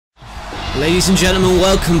Ladies and gentlemen,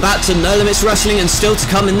 welcome back to No Limits Wrestling, and still to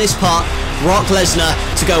come in this part, Brock Lesnar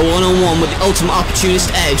to go one-on-one with the Ultimate Opportunist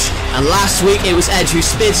Edge. And last week it was Edge who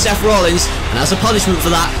speared Seth Rollins, and as a punishment for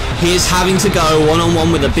that, he is having to go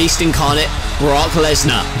one-on-one with the Beast Incarnate, Brock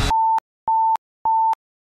Lesnar.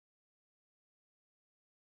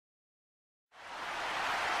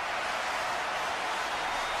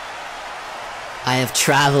 I have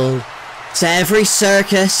travelled to every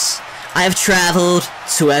circus, I have travelled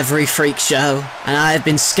to every freak show, and I have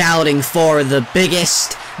been scouting for the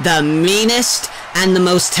biggest, the meanest, and the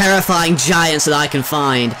most terrifying giants that I can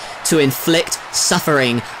find to inflict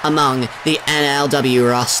suffering among the NLW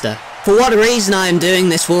roster. For what reason I am doing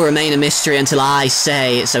this will remain a mystery until I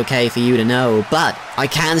say it's okay for you to know, but I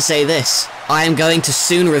can say this. I am going to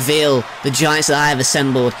soon reveal the giants that I have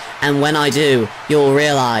assembled, and when I do, you'll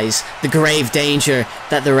realise the grave danger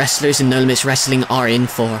that the wrestlers in No Limits Wrestling are in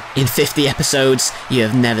for. In 50 episodes, you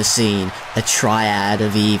have never seen a triad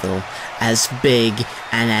of evil as big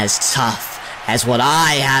and as tough as what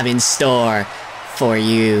I have in store for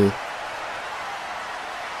you.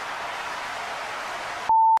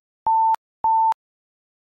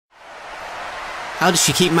 How does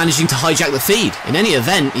she keep managing to hijack the feed? In any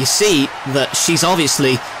event, you see that she's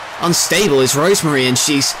obviously unstable as Rosemary, and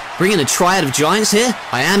she's bringing a triad of giants here?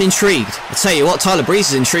 I am intrigued. I'll tell you what, Tyler Breeze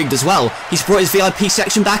is intrigued as well. He's brought his VIP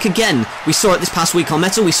section back again. We saw it this past week on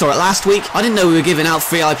Metal, we saw it last week. I didn't know we were giving out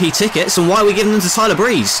VIP tickets, and why are we giving them to Tyler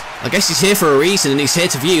Breeze? I guess he's here for a reason, and he's here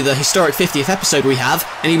to view the historic 50th episode we have,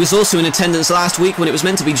 and he was also in attendance last week when it was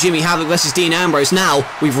meant to be Jimmy Havoc versus Dean Ambrose. Now,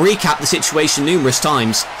 we've recapped the situation numerous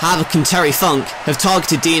times. Havoc and Terry Funk have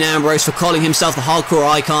targeted Dean Ambrose for calling himself the hardcore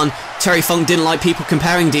icon. Terry Funk didn't like people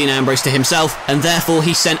comparing Dean Ambrose to himself, and therefore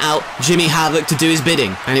he sent out Jimmy Havoc to do his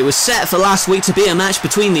bidding. And it was set for last week to be a match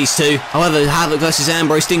between these two. However, Havoc versus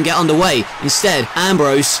Ambrose didn't get underway. Instead,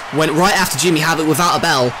 Ambrose went right after Jimmy Havoc without a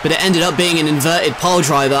bell, but it ended up being an inverted pile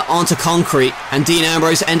driver onto concrete, and Dean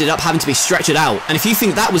Ambrose ended up having to be stretchered out. And if you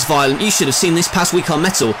think that was violent, you should have seen this past week on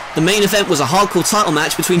Metal. The main event was a hardcore title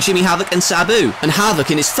match between Jimmy Havoc and Sabu, and Havoc,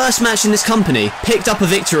 in his first match in this company, picked up a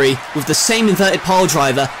victory with the same inverted pile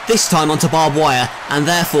driver, this time onto barbed wire, and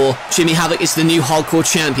therefore Jimmy Havoc is the new hardcore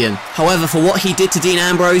champion. However, for what he did to Dean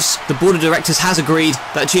Ambrose, the board of directors has agreed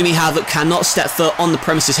that Jimmy Havoc cannot step foot on the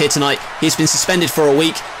premises here tonight. He has been suspended for a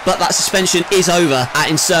week, but that suspension is over at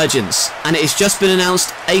Insurgents, and it has just been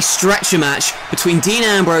announced a stretcher match between Dean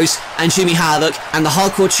Ambrose and Jimmy Havoc, and the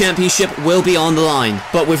hardcore championship will be on the line.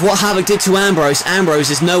 But with what Havoc did to Ambrose, Ambrose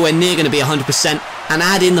is nowhere near going to be 100%, and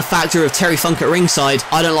add in the factor of Terry Funk at ringside,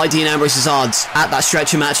 I don't like Dean Ambrose's odds at that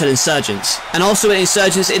stretcher match at Insurgents. And also at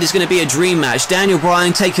Insurgents, it is going to be a dream match. Daniel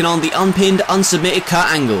Bryan taking on the unpinned, unsubmitted Kurt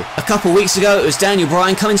Angle. A couple weeks ago, it was Daniel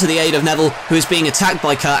Bryan coming to the aid of Neville, who is being attacked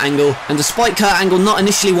by Kurt Angle, and despite Kurt Angle not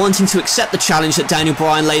initially wanting to accept the challenge that Daniel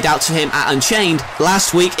Bryan laid out to him at Unchained,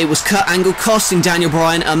 last week it was Kurt Angle costing Daniel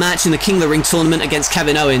Bryan a match in the King of the Ring tournament against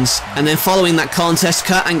Kevin Owens. And then following that contest,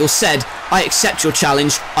 Kurt Angle said, "I accept your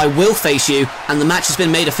challenge, I will face you," and the match has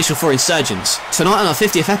been made official for Insurgents. Tonight on our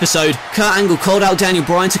 50th episode, Kurt Angle called out Daniel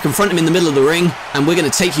Bryan to confront him in the middle of the ring, and we're going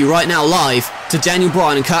to take you right now live to Daniel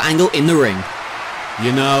Bryan and Kurt Angle in the ring.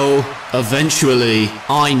 You know, eventually,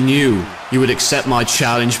 I knew you would accept my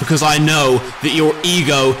challenge because I know that your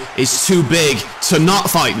ego is too big to not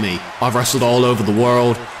fight me. I've wrestled all over the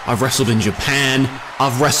world. I've wrestled in Japan.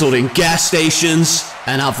 I've wrestled in gas stations.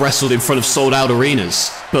 And I've wrestled in front of sold-out arenas.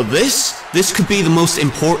 But this could be the most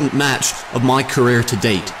important match of my career to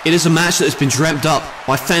date. It is a match that has been dreamt up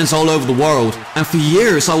by fans all over the world. And for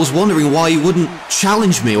years, I was wondering why you wouldn't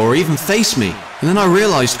challenge me or even face me. And then I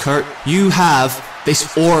realized, Kurt, you have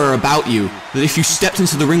this aura about you that if you stepped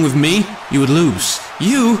into the ring with me, you would lose.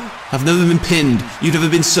 You have never been pinned, you've never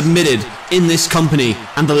been submitted in this company,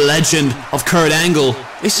 and the legend of Kurt Angle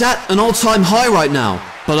is at an all-time high right now.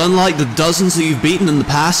 But unlike the dozens that you've beaten in the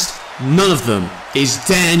past, none of them is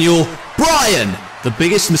Daniel Bryan. The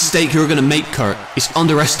biggest mistake you're going to make, Kurt, is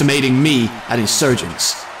underestimating me at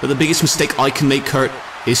Insurgents. But the biggest mistake I can make, Kurt,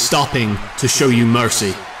 is stopping to show you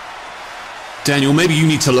mercy. Daniel, maybe you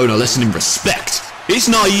need to learn a lesson in respect. It's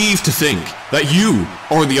naive to think that you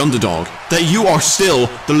are the underdog, that you are still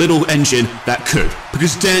the little engine that could.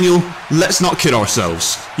 Because Daniel, let's not kid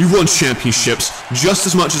ourselves. You've won championships just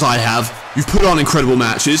as much as I have. You've put on incredible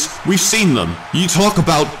matches. We've seen them. You talk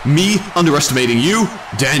about me underestimating you?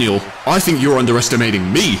 Daniel, I think you're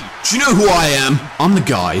underestimating me. Do you know who I am? I'm the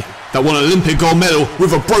guy that won an Olympic gold medal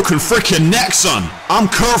with a broken freaking neck, son. I'm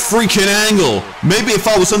Kurt freaking Angle. Maybe if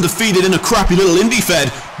I was undefeated in a crappy little indie fed,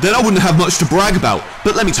 then I wouldn't have much to brag about.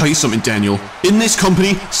 But let me tell you something, Daniel. In this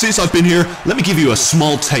company, since I've been here, let me give you a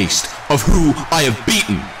small taste of who I have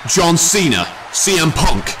beaten. John Cena, CM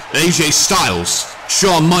Punk, AJ Styles,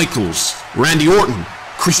 Shawn Michaels, Randy Orton,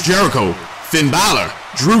 Chris Jericho, Finn Balor,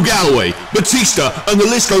 Drew Galloway, Batista, and the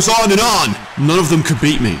list goes on and on. None of them could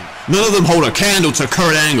beat me. None of them hold a candle to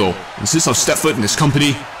Kurt Angle. And since I've stepped foot in this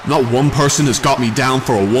company, not one person has got me down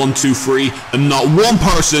for a 1-2-3, and not one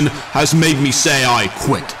person has made me say I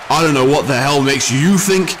quit. I don't know what the hell makes you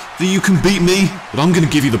think that you can beat me, but I'm gonna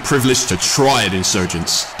give you the privilege to try it,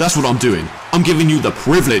 Insurgents. That's what I'm doing. I'm giving you the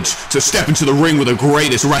privilege to step into the ring with the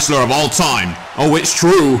greatest wrestler of all time. Oh, it's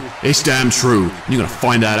true. It's damn true. And you're gonna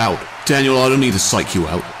find that out. Daniel, I don't need to psych you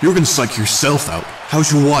out. You're gonna psych yourself out.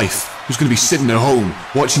 How's your wife? Who's gonna be sitting at home,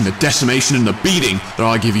 watching the decimation and the beating that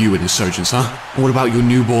I give you, Insurgents, huh? And what about your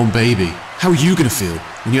newborn baby? How are you gonna feel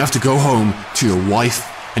when you have to go home to your wife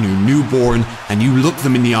and your newborn and you look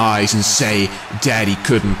them in the eyes and say, Daddy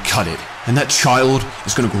couldn't cut it? And that child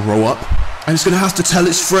is gonna grow up and it's gonna have to tell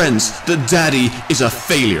its friends that Daddy is a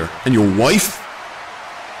failure. And your wife?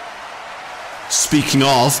 Speaking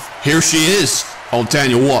of, here she is. Oh,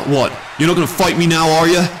 Daniel, what? You're not gonna fight me now, are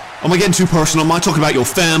you? Am I getting too personal? Am I talking about your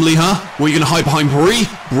family, huh? Were you gonna hide behind Brie?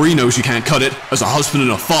 Brie knows you can't cut it as a husband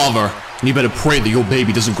and a father. And you better pray that your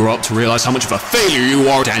baby doesn't grow up to realize how much of a failure you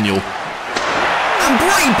are, Daniel. And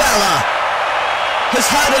Brie Bella has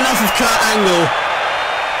had enough of Kurt Angle.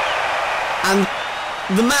 And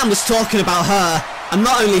the man was talking about her, and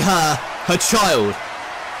not only her child.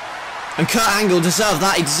 And Kurt Angle deserved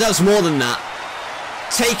that. He deserves more than that.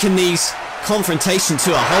 Taking these confrontation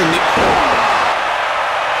to a whole new...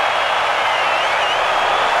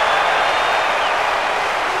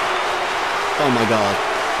 Oh my god.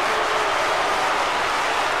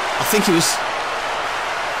 I think he was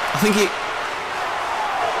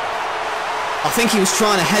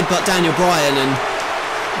trying to headbutt Daniel Bryan, and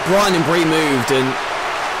Bryan and Brie moved, and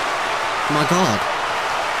my god.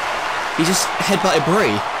 He just headbutted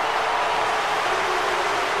Brie.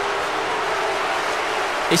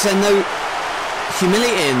 Is there no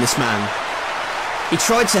humility in this man? He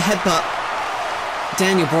tried to headbutt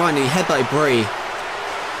Daniel Bryan, and he headbutted Brie.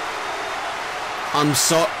 I'm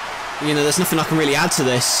sorry, you know, there's nothing I can really add to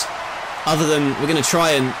this, other than we're going to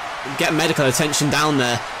try and get medical attention down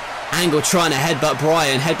there. Angle trying to headbutt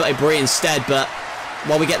Bryan, headbutted Brie instead, but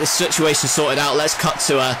while we get this situation sorted out, let's cut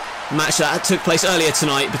to a match that took place earlier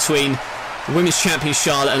tonight between Women's Champion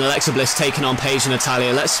Charlotte and Alexa Bliss taking on Paige and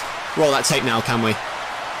Natalya. Let's roll that tape now, can we?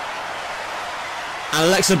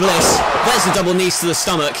 And Alexa Bliss, there's the double knees to the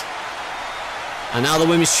stomach. And now the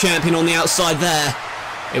Women's Champion on the outside there.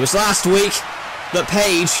 It was last week that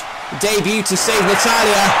Paige debuted to save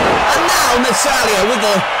Natalya, and now Natalya with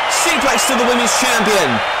the suplex to the Women's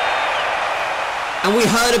Champion. And we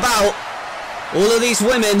heard about all of these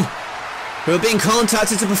women who are being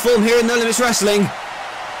contacted to perform here in No Limits Wrestling,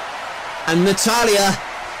 and Natalya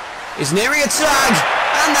is nearing a tag,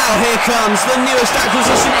 and now here comes the newest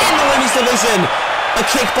acquisition in the women's division, a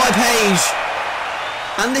kick by Paige,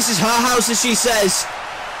 and this is her house, as she says.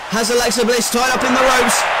 Has Alexa Bliss tied up in the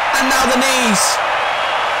ropes, and now the knees.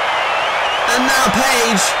 And now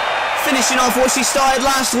Paige finishing off what she started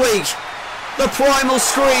last week. The primal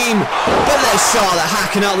scream, but there's Charlotte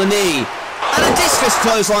hacking out the knee. And a discus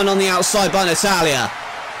clothesline on the outside by Natalya,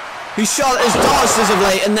 who Charlotte has dodged as of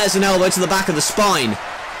late, and there's an elbow to the back of the spine.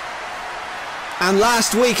 And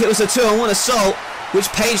last week it was a 2-on-1 assault,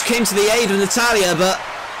 which Paige came to the aid of Natalya, but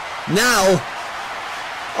now,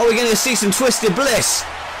 are we going to see some Twisted Bliss?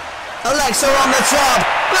 Alexa on the top,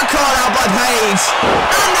 but caught out by Paige.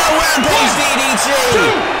 And now Rampage DDT.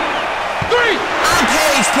 1, 2, 3. And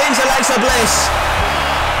Paige pins Alexa Bliss.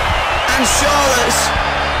 And Charlotte's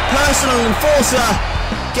personal enforcer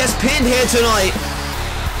gets pinned here tonight.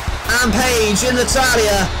 And Paige and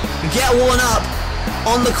Natalya get one up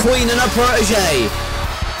on the Queen and her protege.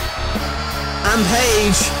 And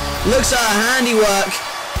Paige looks at her handiwork.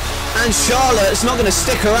 And Charlotte's not going to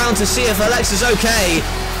stick around to see if Alexa's okay.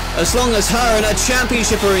 As long as her and her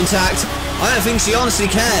championship are intact, I don't think she honestly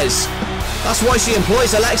cares. That's why she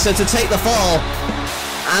employs Alexa to take the fall.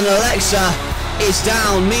 And Alexa is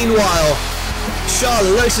down. Meanwhile,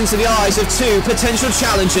 Charlotte looks into the eyes of two potential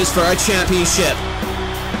challengers for her championship.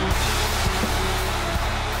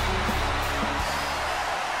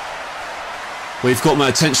 Well, you've got my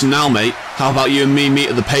attention now, mate. How about you and me meet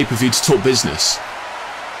at the pay-per-view to talk business?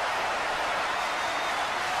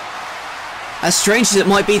 As strange as it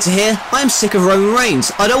might be to hear, I am sick of Roman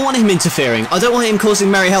Reigns. I don't want him interfering. I don't want him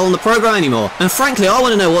causing merry hell on the program anymore. And frankly, I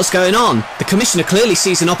want to know what's going on. The commissioner clearly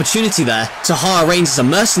sees an opportunity there to hire Reigns as a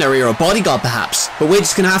mercenary or a bodyguard perhaps. But we're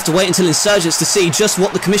just going to have to wait until Insurgents to see just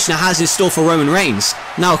what the commissioner has in store for Roman Reigns.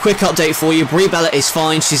 Now a quick update for you. Brie Bella is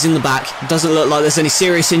fine. She's in the back. Doesn't look like there's any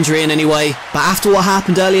serious injury in any way. But after what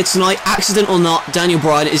happened earlier tonight, accident or not, Daniel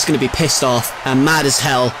Bryan is going to be pissed off and mad as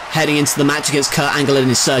hell heading into the match against Kurt Angle and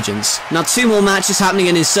Insurgents. Now 2 more matches happening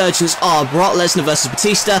in Insurgents are Brock Lesnar vs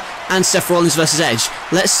Batista and Seth Rollins vs Edge.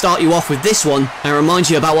 Let's start you off with this one and remind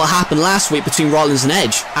you about what happened last week between Rollins and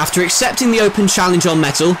Edge. After accepting the open challenge on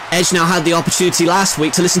Metal, Edge now had the opportunity last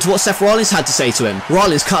week to listen to what Seth Rollins had to say to him.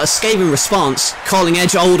 Rollins cut a scathing response, calling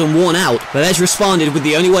Edge old and worn out, but Edge responded with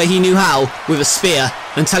the only way he knew how, with a spear,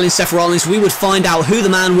 and telling Seth Rollins we would find out who the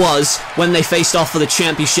man was when they faced off for the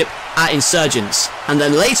championship at Insurgents. And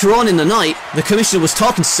then later on in the night, the commissioner was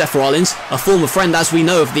talking to Seth Rollins, a former friend as we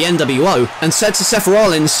know of the NWO, and said to Seth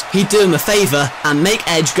Rollins he'd do him a favour and make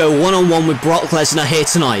Edge go one-on-one with Brock Lesnar here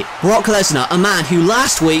tonight. Brock Lesnar, a man who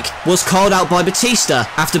last week was called out by Batista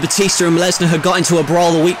after Batista and Lesnar had got into a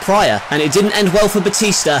brawl the week prior, and it didn't end well for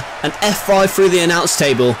Batista. An F5 through the announce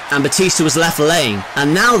table and Batista was left laying.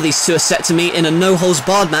 And now these two are set to meet in a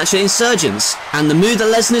no-holds-barred match at Insurgents. And the mood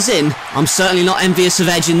that Lesnar's in, I'm certainly not envious of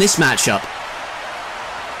Edge in this matchup.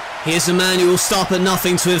 Here's a man who will stop at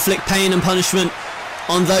nothing to inflict pain and punishment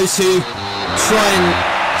on those who try and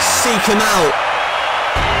seek him out.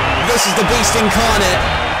 This is the beast incarnate.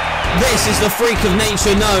 This is the freak of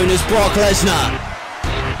nature known as Brock Lesnar.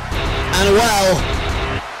 And well,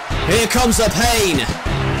 here comes the pain.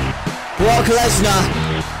 Brock Lesnar,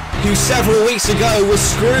 who several weeks ago was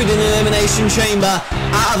screwed in an Elimination Chamber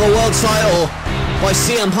out of a world title by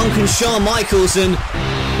CM Punk and Shawn Michaels, and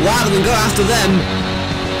rather than go after them,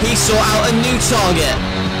 he sought out a new target.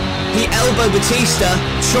 He elbowed Batista,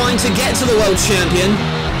 trying to get to the world champion.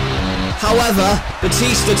 However,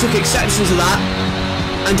 Batista took exception to that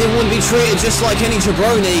and didn't want to be treated just like any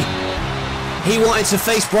jabroni. He wanted to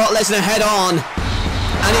face Brock Lesnar head on,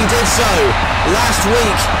 and he did so last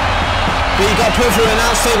week, but he got put through an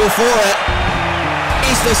announce table for it.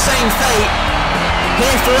 It's the same fate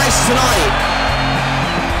here for Edge tonight.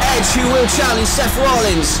 Edge, who will challenge Seth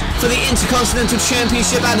Rollins for the Intercontinental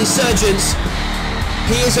Championship at Insurgents.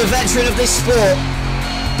 He is a veteran of this sport,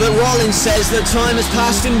 but Rollins says that time has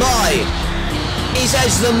passed him by. Is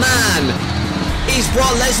Edge the man? Is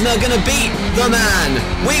Brock Lesnar going to beat the man?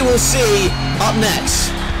 We will see up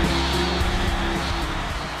next.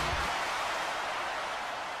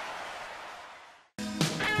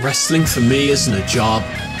 Wrestling for me isn't a job,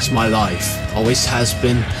 it's my life. Always has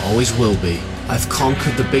been, always will be. I've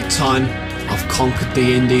conquered the big time, I've conquered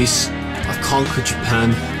the indies, I've conquered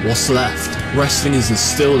Japan. What's left? Wrestling is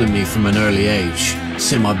instilled in me from an early age.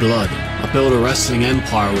 It's in my blood. I built a wrestling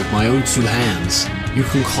empire with my own 2 hands. You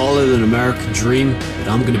can call it an American dream, but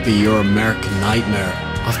I'm gonna be your American nightmare.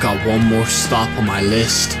 I've got one more stop on my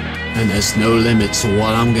list, and there's no limit to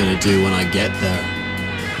what I'm gonna do when I get there.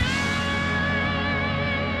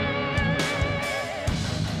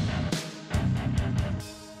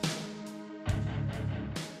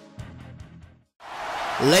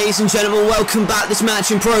 Ladies and gentlemen, welcome back. This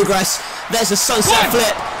match in progress. There's a sunset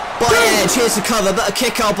flip by Edge. Here's the cover, but a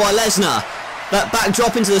kick out by Lesnar. That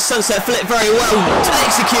backdrop into the sunset flip very well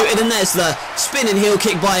executed, and there's the spinning heel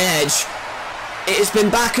kick by Edge. It has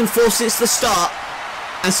been back and forth since the start,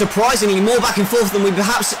 and surprisingly more back and forth than we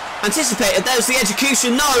perhaps anticipated. There's the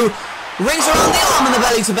execution. No! Rings around the arm and the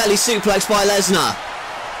belly-to-belly suplex by Lesnar,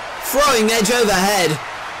 throwing Edge overhead.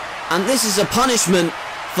 And this is a punishment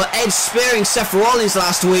for Edge spearing Seth Rollins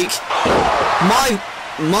last week. Oh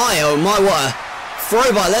my, what a throw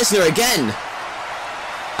by Lesnar again.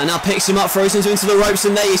 And now picks him up, throws him into the ropes,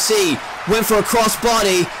 and there you see, went for a cross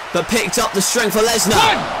body, but picked up the strength for Lesnar.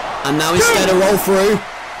 And now instead a roll through,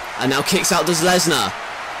 and now kicks out does Lesnar.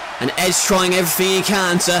 And Edge trying everything he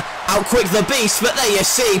can to outquick the beast, but there you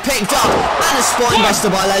see, picked up, and a spine buster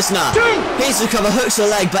by Lesnar. Here's the cover, hooks the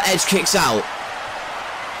leg, but Edge kicks out.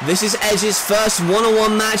 This is Edge's first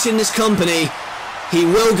one-on-one match in this company. He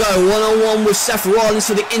will go one-on-one with Seth Rollins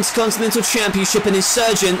for the Intercontinental Championship in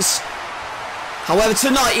Insurgents. However,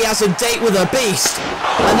 tonight he has a date with a beast.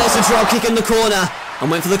 And there's a drop kick in the corner. And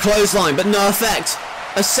went for the clothesline, but no effect.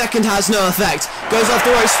 A second has no effect. Goes off the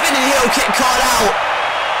rope, spinning heel kick caught out.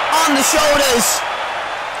 On the shoulders.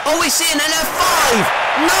 Oh, we're seeing an F5.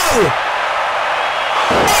 No!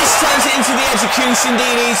 Edge turns it into the execution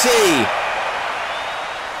DDT.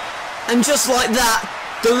 And just like that,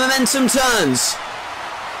 the momentum turns.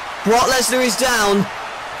 Brock Lesnar is down.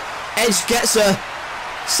 Edge gets a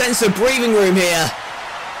sense of breathing room here.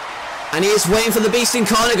 And he is waiting for the Beast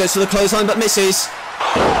Incarnate, goes for the clothesline but misses.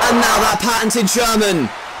 And now that patented German.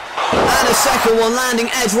 And a second one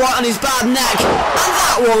landing Edge right on his bad neck. And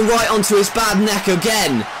that one right onto his bad neck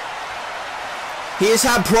again. He has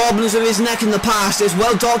had problems with his neck in the past, it's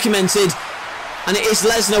well documented. And it is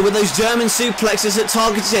Lesnar with those German suplexes that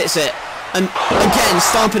targets it. And again,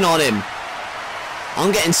 stomping on him.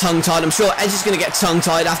 I'm getting tongue-tied. I'm sure Edge is going to get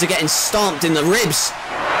tongue-tied after getting stomped in the ribs.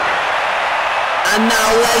 And now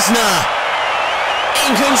Lesnar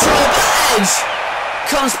in control, but Edge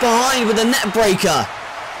comes behind with a net breaker.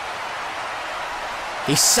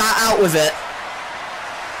 He sat out with it.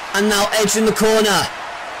 And now Edge in the corner,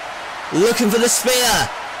 looking for the spear.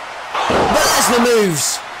 But Lesnar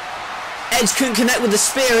moves. Edge couldn't connect with the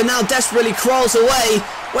spear and now desperately crawls away.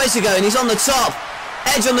 Where's he going? He's on the top.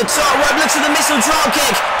 Edge on the top. Right, looks at the missile drop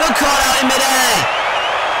kick, but caught out in midair.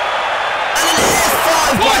 And an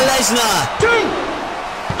F5 by Lesnar. 2,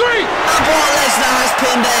 3. And Brock Lesnar has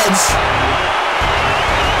pinned Edge.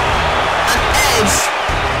 And Edge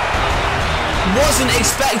wasn't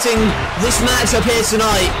expecting this matchup here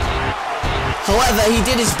tonight. However, he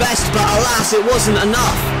did his best, but alas, it wasn't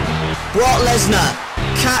enough. Brock Lesnar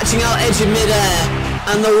catching out Edge in midair,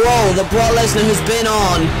 and the role that Brock Lesnar has been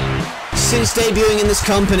on since debuting in this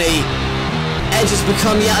company, Edge has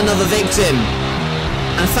become yet another victim.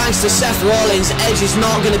 And thanks to Seth Rollins, Edge is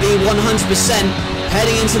not going to be 100%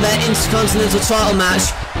 heading into their Intercontinental title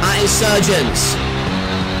match at Insurgents.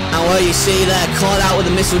 And where you see there, caught out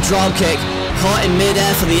with a missile dropkick, caught in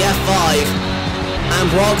midair for the F5, and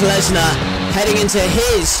Brock Lesnar heading into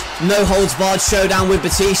his no-holds-barred showdown with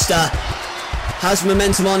Batista has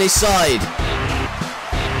momentum on his side.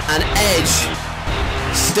 And Edge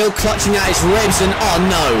still clutching at his ribs, and oh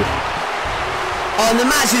no. Oh, and the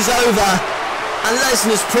match is over, and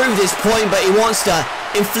Lesnar's proved his point, but he wants to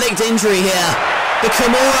inflict injury here. The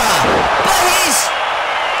Kimura, but here's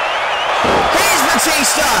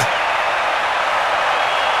Batista.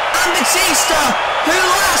 And Batista, who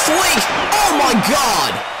last week, oh my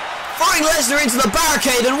god, throwing Lesnar into the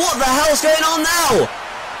barricade, and what the hell's going on now?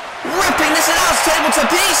 Ripping this announce table to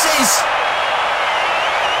pieces.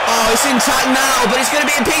 Oh, it's intact now, but it's going to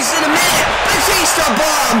be in pieces in a minute. Batista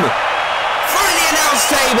bomb through the announce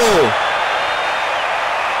table.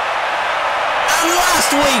 And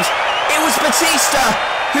last week, it was Batista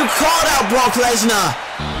who called out Brock Lesnar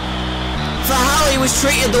for how he was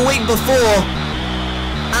treated the week before.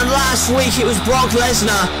 And last week, it was Brock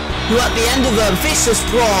Lesnar who, at the end of a vicious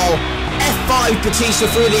brawl, F5 Batista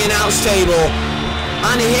through the announce table.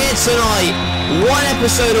 And here tonight, one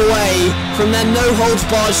episode away from their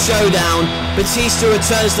no-holds-barred showdown, Batista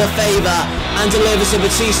returns the favour and delivers a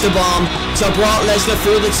Batista bomb to Brock Lesnar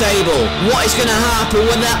through the table. What is going to happen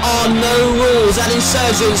when there are no rules at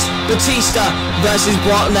Insurgents? Batista versus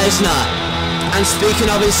Brock Lesnar. And speaking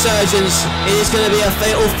of Insurgents, it is going to be a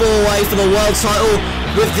fatal four-way for the world title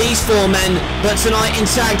with these four men, but tonight in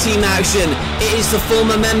tag team action, it is the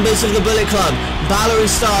former members of the Bullet Club, Balor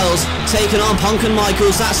and Styles, taking on Punk and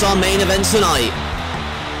Michaels. That's our main event tonight.